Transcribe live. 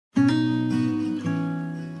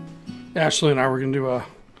Ashley and I were going to do a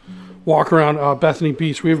walk around Bethany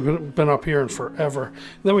Beach. We haven't been up here in forever. And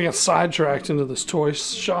then we got sidetracked into this toy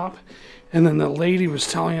shop. And then the lady was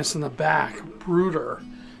telling us in the back, Brooder,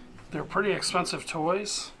 they're pretty expensive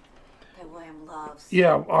toys. That William loves.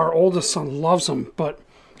 Yeah, our oldest son loves them. But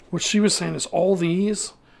what she was saying is all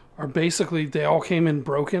these are basically, they all came in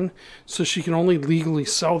broken. So she can only legally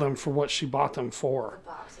sell them for what she bought them for. The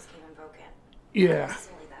boxes came in broken. Yeah.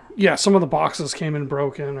 Yeah, some of the boxes came in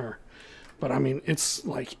broken, but I mean, it's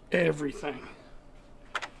like everything.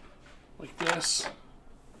 Like this.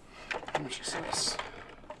 How much is this?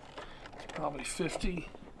 It's probably 50.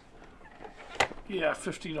 Yeah,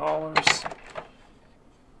 $50. Like this.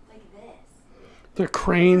 The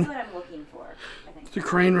crane. That's what I'm looking for, I think. The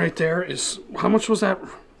crane right there is, how much was that?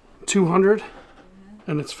 200?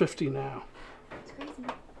 And it's 50 now. It's crazy.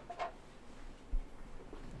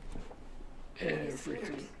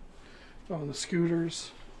 Everything. Oh, and the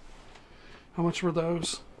scooters. How much were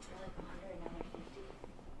those? They're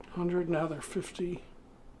like 100, now they're 50.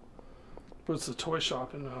 But it's the toy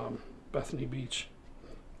shop in Bethany Beach.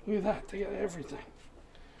 Look at that, they got everything.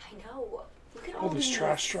 I know. Look at All these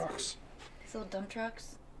trash trucks. These little dump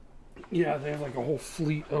trucks. Yeah, they have like a whole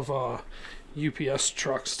fleet of UPS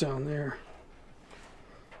trucks down there.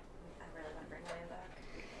 I really want to bring William back.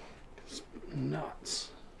 It's nuts.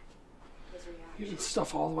 His reaction. Even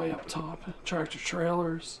stuff all the way up top. Tractor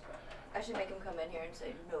trailers. I should make him come in here and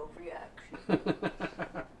say no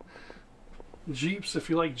reaction. Jeeps, if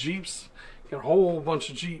you like Jeeps, you got a whole bunch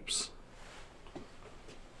of Jeeps.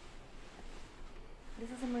 This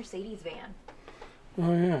is a Mercedes van.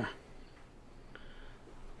 Oh yeah.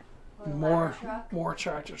 Little ladder truck. More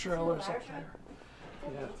tractor trailers ladder up there.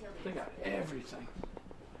 truck? Yeah, they got everything.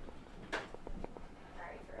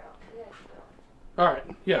 Alright, for real. Alright,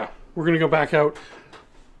 yeah. We're gonna go back out.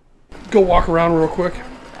 Go walk around real quick.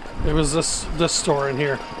 It was this store in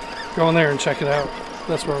here. Go in there and check it out.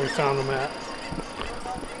 That's where we found them at.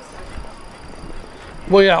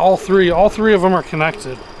 Well, yeah, all three of them are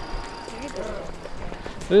connected.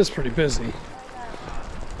 It is pretty busy.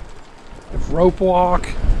 There's rope walk,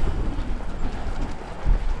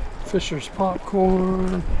 Fisher's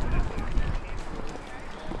popcorn,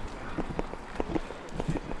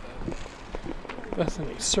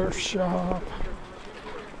 Bethany surf shop.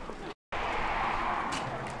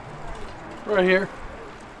 Right here.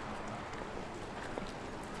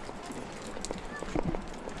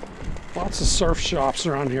 Lots of surf shops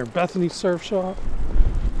around here. Bethany surf shop.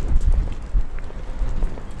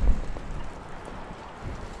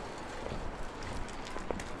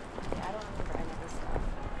 Yeah, I don't remember any of this stuff.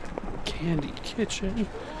 Candy kitchen.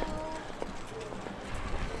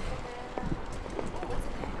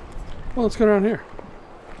 Well, let's go down here.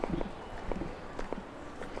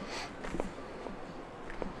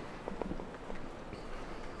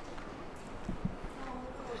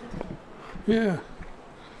 Yeah.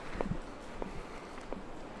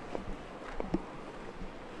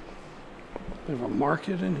 They have a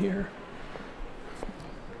market in here.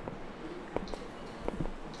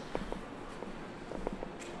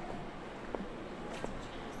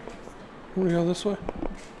 Want to go this way?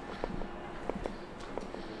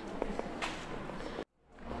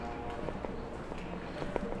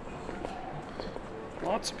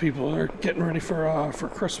 Lots of people are getting ready for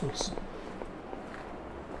Christmas.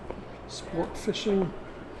 Sport fishing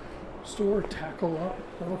store, tackle up.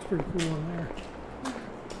 That looks pretty cool in there.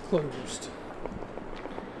 Closed.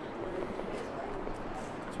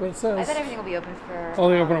 That's what it says. I bet everything will be open for... Oh,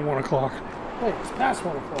 they open at 1 o'clock. Hey, it's past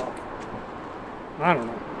 1 o'clock. I don't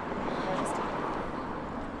know.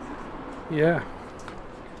 Yeah.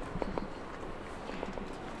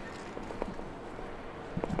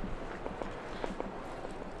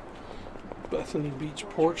 Bethany Beach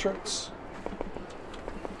portraits.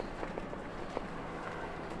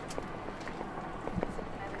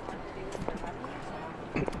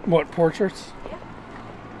 What, portraits? Yeah.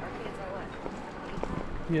 Our kids are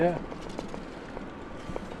what? Yeah.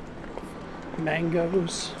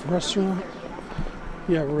 Mangoes restaurant.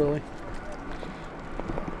 Yeah, really.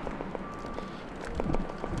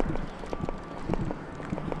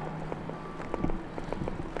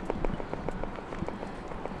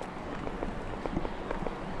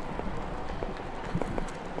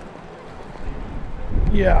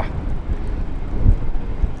 Yeah.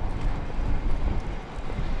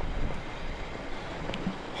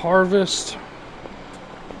 Harvest.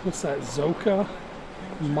 What's that? Zoka?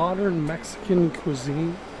 Modern Mexican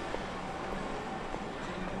cuisine.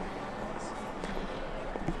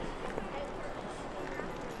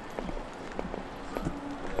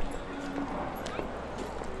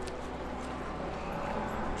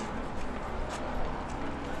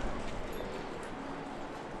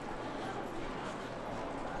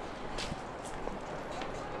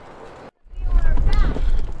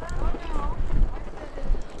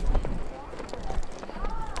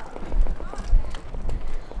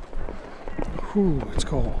 Whew, it's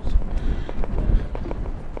cold.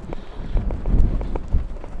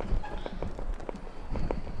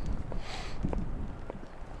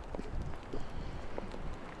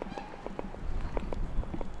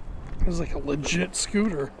 It's like a legit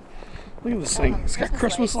scooter. Look at this thing. It's got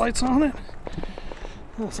Christmas lights on it.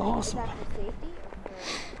 That's awesome. Is that for safety or for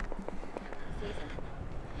season?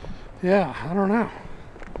 Yeah, I don't know.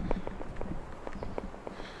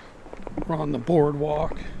 We're on the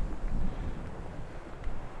boardwalk.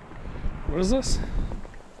 What is this?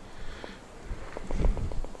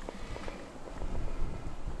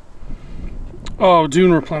 Oh,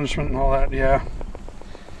 dune replenishment and all that, yeah.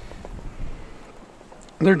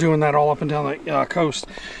 They're doing that all up and down the coast.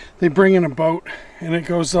 They bring in a boat and it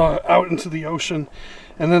goes out into the ocean,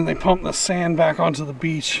 and then they pump the sand back onto the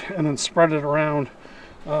beach and then spread it around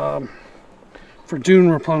for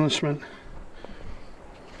dune replenishment.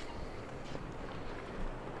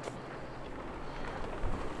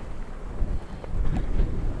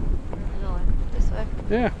 Going this way?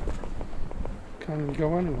 Yeah. Kind of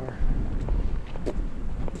go anywhere.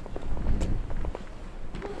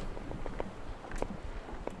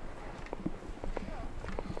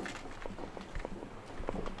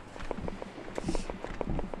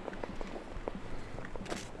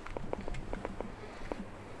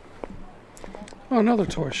 Oh, another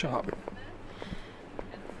toy shop.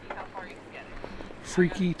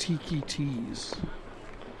 Freaky Tiki Teas.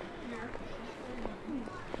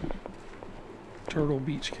 Turtle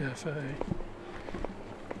Beach Cafe.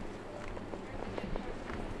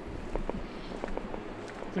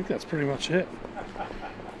 I think that's pretty much it.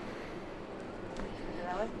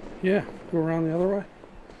 That way? Yeah, go around the other way.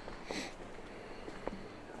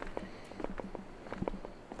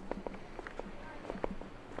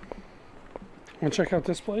 Want to check out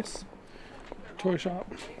this place? Toy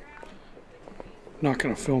shop. Not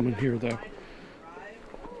going to film in here though.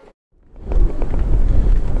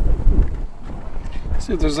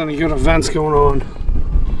 See if there's any good events going on.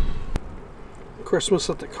 Christmas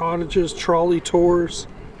at the cottages, trolley tours.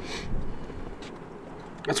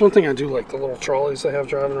 That's one thing I do like, the little trolleys they have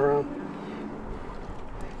driving around.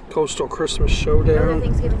 Coastal Christmas Showdown. Go to the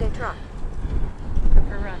Thanksgiving Day trot. Go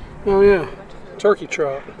for a run. Oh yeah, turkey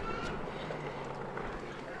trot.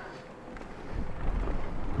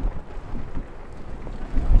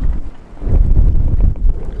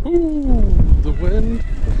 Ooh, the wind.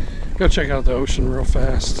 Go check out the ocean real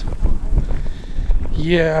fast.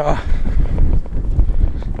 Yeah.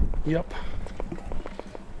 Yep.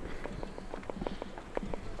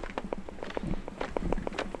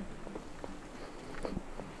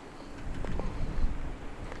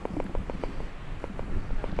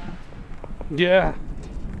 Yeah.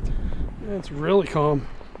 It's really calm.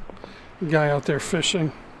 The guy out there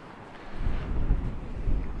fishing.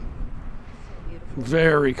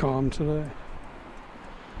 Very calm today.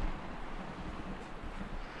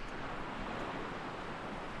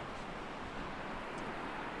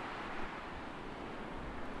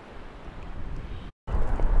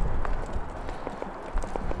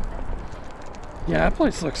 Yeah, that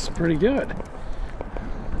place looks pretty good.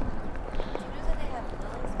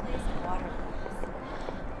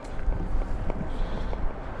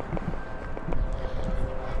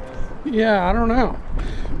 Yeah, I don't know.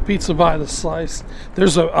 Pizza by the slice.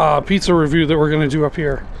 There's a pizza review that we're going to do up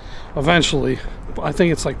here eventually. I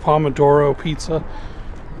think it's like Pomodoro pizza.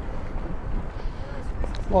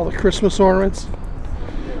 All the Christmas ornaments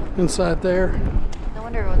inside there. No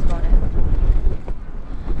wonder everyone's going in.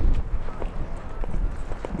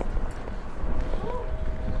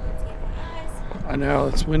 I know,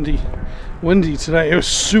 it's windy. Windy today. It was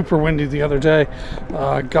super windy the other day,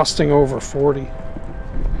 gusting over 40.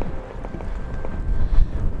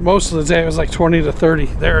 Most of the day it was like 20 to 30.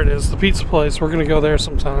 There it is, the pizza place. We're gonna go there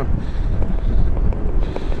sometime.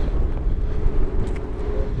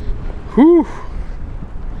 Whew.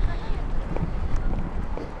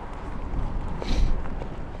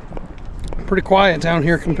 Pretty quiet down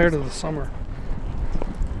here compared to the summer.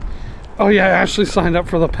 Oh yeah, I actually signed up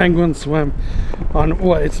for the penguin swim on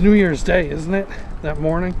what? It's New Year's Day, isn't it? That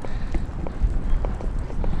morning.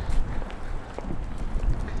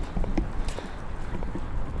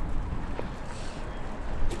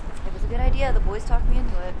 Yeah, the boys talked me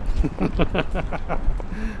into it.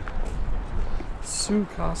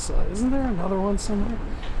 Sukasa. Isn't there another one somewhere?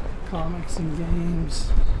 Comics and games.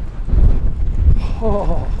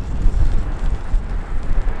 Oh.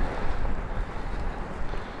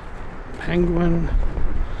 Penguin.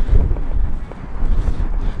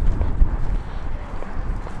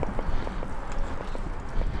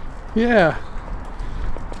 Yeah.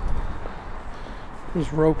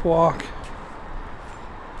 There's rope walk.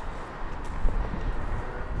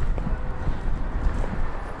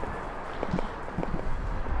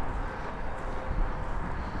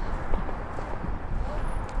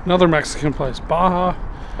 Another Mexican place. Baja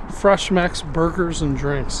Fresh Mex Burgers and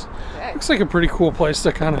Drinks. Okay. Looks like a pretty cool place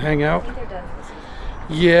to kind of hang out. I think they're done for this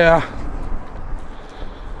season. Yeah.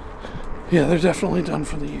 Yeah, they're definitely done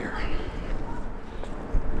for the year.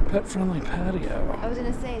 Pet-friendly patio. I was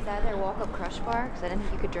gonna say, is that their walk-up crush bar? Because I didn't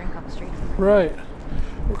think you could drink on the streets. Right.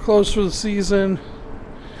 We're closed for the season.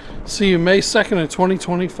 See you May 2nd in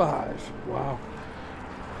 2025. Wow.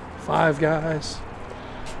 Five Guys.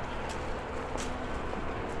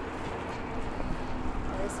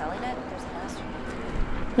 Are they selling it? There's an asterisk.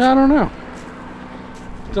 Yeah, I don't know.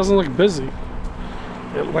 It doesn't look busy.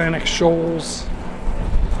 Atlantic Shoals.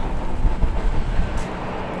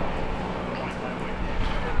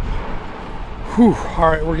 Whew. All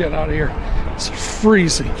right, we're getting out of here. It's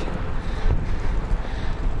freezing. Okay.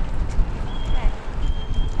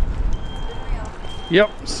 It's been real.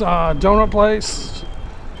 Yep, it's a donut place.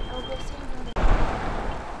 Oh, go see them.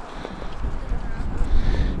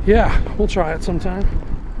 Yeah, we'll try it sometime.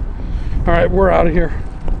 All right, we're out of here.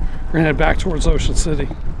 We're gonna head back towards Ocean City.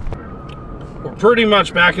 We're pretty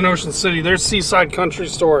much back in Ocean City. There's Seaside Country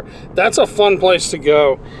Store. That's a fun place to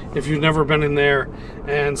go if you've never been in there.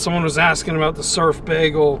 And someone was asking about the Surf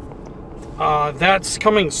Bagel. That's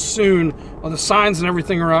coming soon. The signs and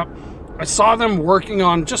everything are up. I saw them working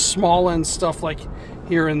on just small end stuff like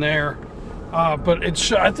here and there. But it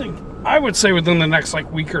should, I would say within the next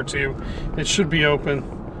like week or two, it should be open.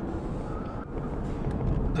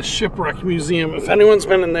 The Shipwreck Museum. If anyone's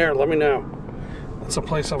been in there, let me know. That's a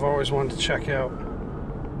place I've always wanted to check out.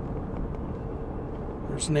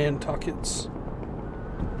 There's Nantucket's.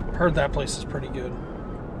 Heard that place is pretty good.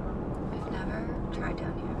 We've never tried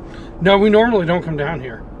down here. No, we normally don't come down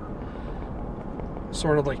here.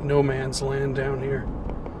 Sort of like no man's land down here.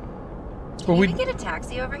 Can you even get a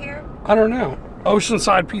taxi over here? I don't know.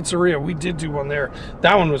 Oceanside Pizzeria. We did do one there.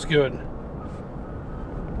 That one was good.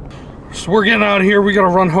 So we're getting out of here. We got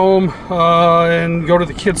to run home and go to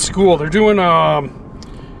the kids' school. They're doing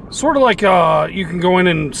sort of like you can go in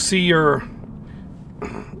and see your.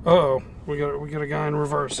 Uh-oh, we got a guy in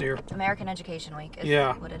reverse here. American Education Week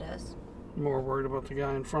is what it is. I'm more worried about the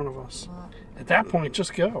guy in front of us. Well, At that point,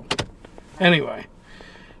 just go. Anyway,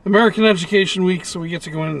 American Education Week, so we get to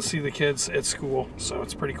go in and see the kids at school. So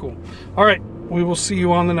it's pretty cool. All right, we will see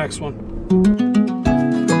you on the next one.